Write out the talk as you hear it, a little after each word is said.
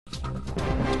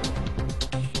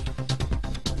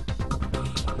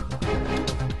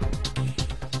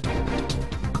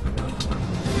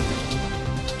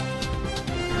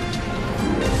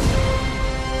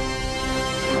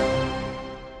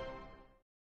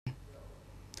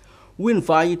We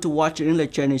invite you to watch the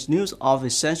English Chinese news of the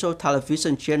Central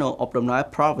Television Channel of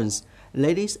Đồng Province.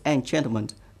 Ladies and gentlemen,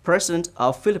 President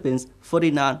of Philippines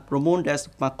Ferdinand Romualdez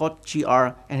Marcos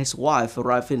Jr. and his wife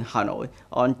arrived in Hanoi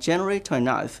on January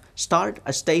 29th, started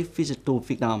a state visit to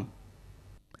Vietnam.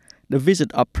 The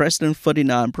visit of President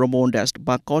Ferdinand Romualdez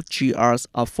Marcos Jr.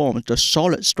 affirmed the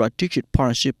solid strategic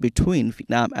partnership between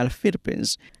Vietnam and the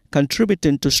Philippines,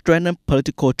 contributing to strengthen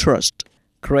political trust,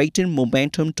 creating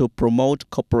momentum to promote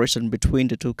cooperation between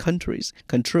the two countries,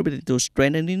 contributing to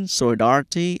strengthening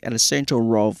solidarity and the central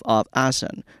role of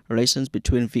ASEAN. Relations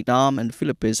between Vietnam and the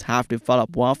Philippines have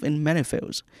developed well in many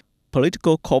fields.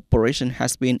 Political cooperation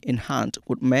has been enhanced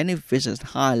with many visits,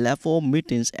 high-level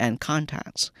meetings and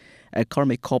contacts.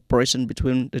 Economic cooperation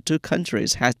between the two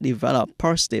countries has developed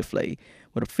positively,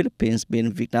 with the Philippines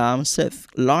being Vietnam's sixth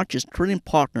largest trading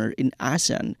partner in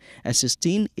ASEAN and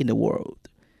 16th in the world.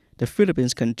 The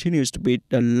Philippines continues to be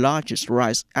the largest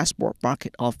rice export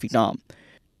market of Vietnam.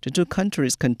 The two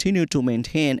countries continue to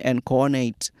maintain and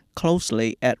coordinate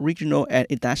closely at regional and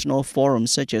international forums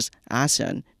such as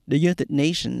ASEAN, the United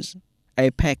Nations,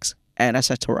 APEC, and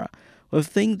etc.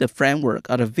 Within the framework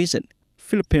of the visit,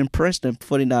 Philippine President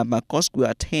Ferdinand Marcos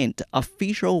will attend the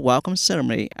official welcome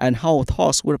ceremony and hold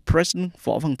talks with President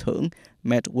Pham Văn Thuận,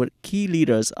 met with key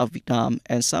leaders of Vietnam,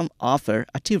 and some other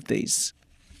activities.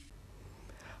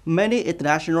 Many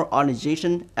international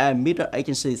organizations and media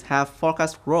agencies have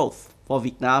forecast growth for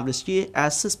Vietnam this year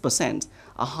at 6%,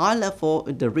 a high level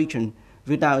in the region.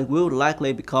 Vietnam will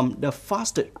likely become the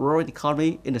fastest growing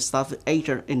economy in the Southeast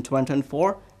Asia in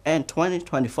 2024 and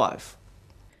 2025.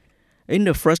 In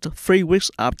the first 3 weeks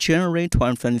of January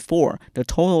 2024, the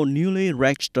total newly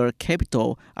registered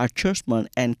capital adjustment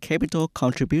and capital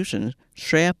contributions,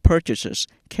 share purchases,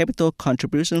 capital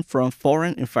contribution from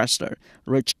foreign investors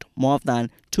reached more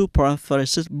than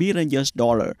 $2.36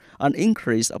 billion, an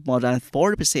increase of more than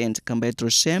 40% compared to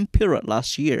the same period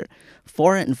last year.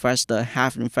 Foreign investors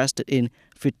have invested in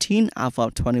 15 out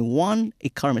of 21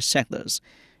 economic sectors.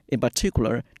 In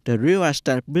particular, the real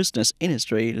estate business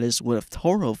industry leads with a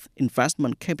total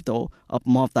investment capital of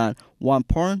more than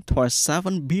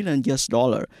 $1.27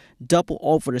 billion, double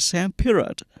over the same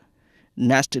period.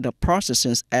 Next in the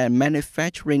processing and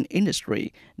manufacturing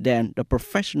industry, then the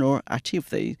professional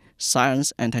activity,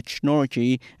 science and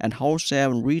technology, and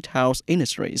wholesale and retail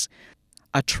industries.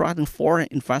 Attracting foreign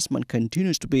investment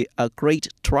continues to be a great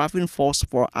driving force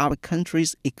for our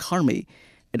country's economy.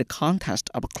 In the context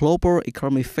of a global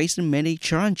economy facing many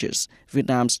challenges,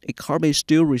 Vietnam's economy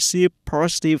still received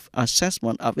positive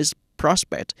assessment of its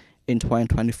prospects in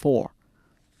 2024.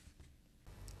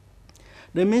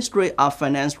 The Ministry of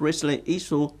Finance recently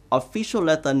issued official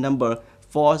letter number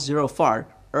 405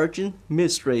 urging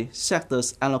ministry,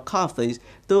 sectors, and localities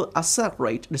to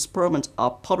accelerate disbursement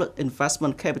of public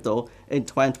investment capital in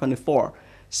 2024.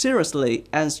 Seriously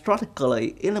and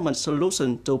strategically implement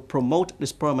solutions to promote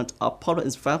disbursement of public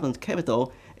investment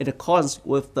capital in accordance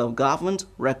with the government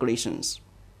regulations.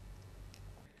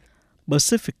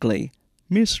 Specifically,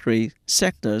 ministries,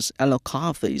 sectors, and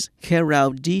localities carry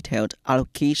out detailed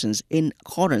allocations in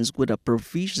accordance with the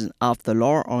provisions of the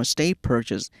law on state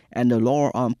purchase and the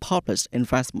law on public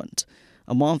investment.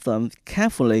 Among them,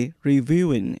 carefully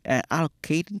reviewing and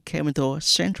allocating capital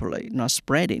centrally, not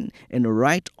spreading in the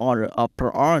right order of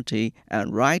priority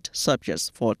and right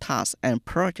subjects for tasks and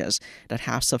projects that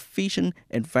have sufficient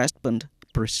investment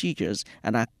procedures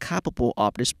and are capable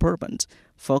of disbursement.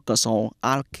 Focus on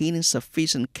allocating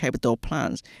sufficient capital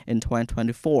plans in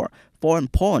 2024 for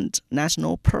important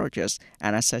national projects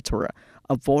and etc.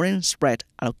 Avoiding spread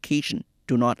allocation.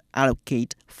 Do not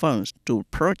allocate funds to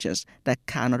projects that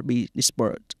cannot be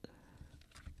disbursed.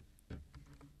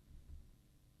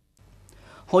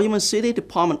 Ho Chi Minh City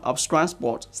Department of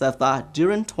Transport said that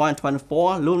during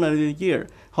 2024 Lunar New Year,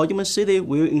 Ho Chi Minh City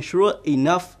will ensure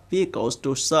enough vehicles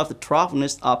to serve the travel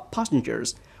needs of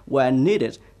passengers. When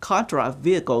needed, contract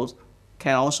vehicles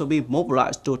can also be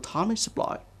mobilized to timely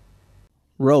supply.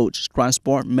 Road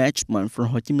Transport Management from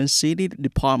Ho Chi Minh City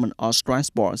Department of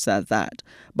Transport said that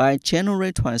by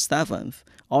January 27th,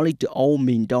 only the old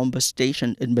Minh Dong bus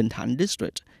station in Bình Thạnh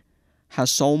district has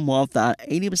sold more than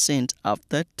 80% of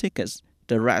the tickets.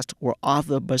 The rest were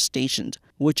other bus stations,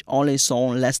 which only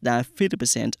sold less than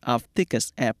 50% of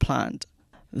tickets as planned.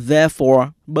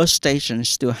 Therefore, bus stations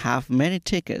still have many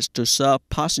tickets to serve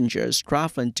passengers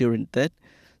traveling during that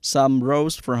some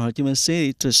roads from Ho Chi Minh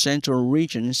City to central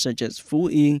regions such as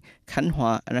Phú Yên, Khánh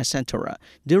Hòa, and etc.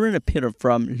 during the period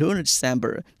from lunar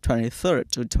December 23rd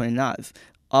to 29th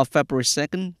or February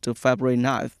 2nd to February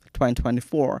 9th,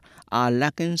 2024 are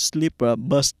lacking sleeper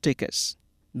bus tickets.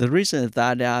 The reason is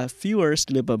that there are fewer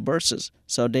sleeper buses,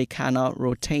 so they cannot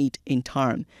rotate in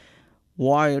time,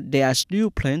 while there are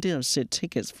still plenty of seat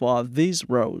tickets for these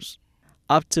roads.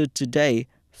 Up to today,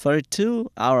 32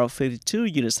 out of 52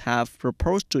 units have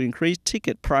proposed to increase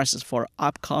ticket prices for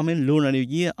upcoming Lunar New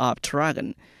Year of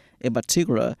Dragon. In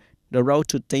particular, the road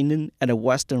to Tây Ninh and the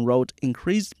Western Road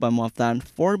increased by more than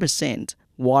 40%,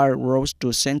 while roads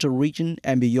to Central Region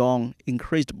and beyond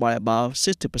increased by about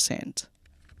 60%.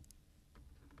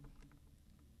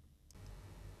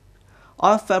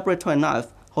 On February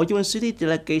 29th, Ho Chi Minh City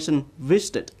delegation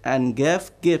visited and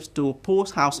gave gifts to poor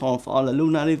households for the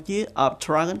Lunar New Year of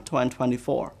Dragon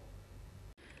 2024.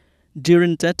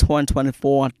 During that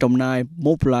 2024, Đồng Nai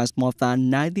mobilized more than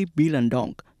 90 billion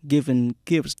dong, giving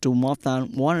gifts to more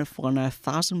than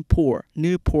 149,000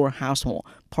 new poor households,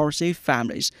 policy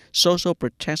families, social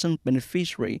protection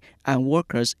beneficiaries, and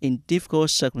workers in difficult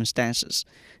circumstances,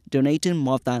 donating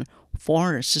more than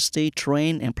 460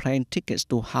 train and plane tickets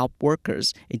to help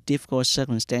workers in difficult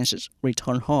circumstances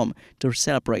return home to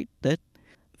celebrate that.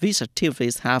 These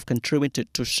activities have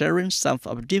contributed to sharing some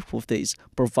of the difficulties,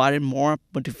 providing more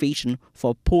motivation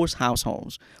for poor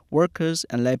households, workers,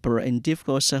 and laborers in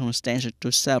difficult circumstances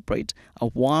to celebrate a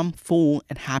warm, full,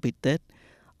 and happy day.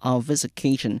 On this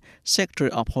occasion, Secretary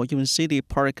of Ho Chi Minh City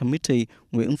Party Committee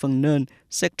Nguyễn Văn Nên,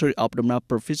 Secretary of Đồng Nai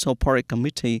Provincial Party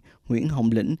Committee Nguyễn Hồng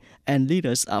Lĩnh, and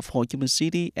leaders of Ho Chi Minh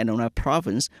City and Đồng Nai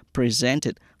Province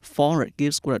presented 400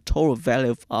 gifts with a total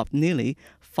value of nearly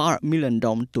 5 million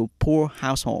dong to poor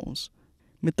households.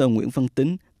 Mr. Nguyễn Văn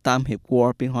Tính, Tam Hiệp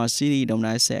Ward, Biên Hòa City, Đồng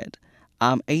Nai said,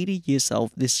 "I'm 80 years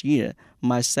old this year.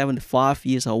 My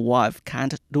 75-year-old wife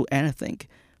can't do anything.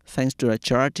 Thanks to the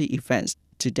charity events,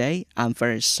 today I'm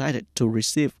very excited to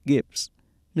receive gifts."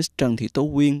 Ms. Trần Thị Tố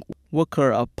Quyên,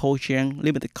 worker of Po Giang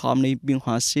Limited Company, Biên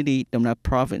Hòa City, Đồng Nai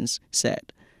Province,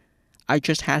 said, "I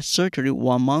just had surgery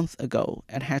 1 month ago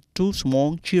and had 2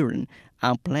 small children.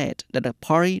 I'm glad that the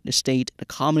party, the state, the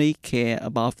company care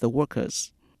about the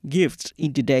workers." Gifts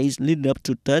in the days leading up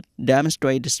to that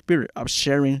demonstrate the spirit of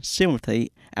sharing,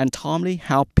 sympathy, and timely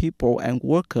help people and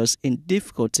workers in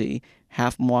difficulty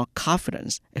have more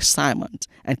confidence, excitement,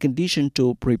 and condition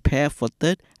to prepare for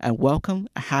that and welcome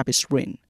a happy spring.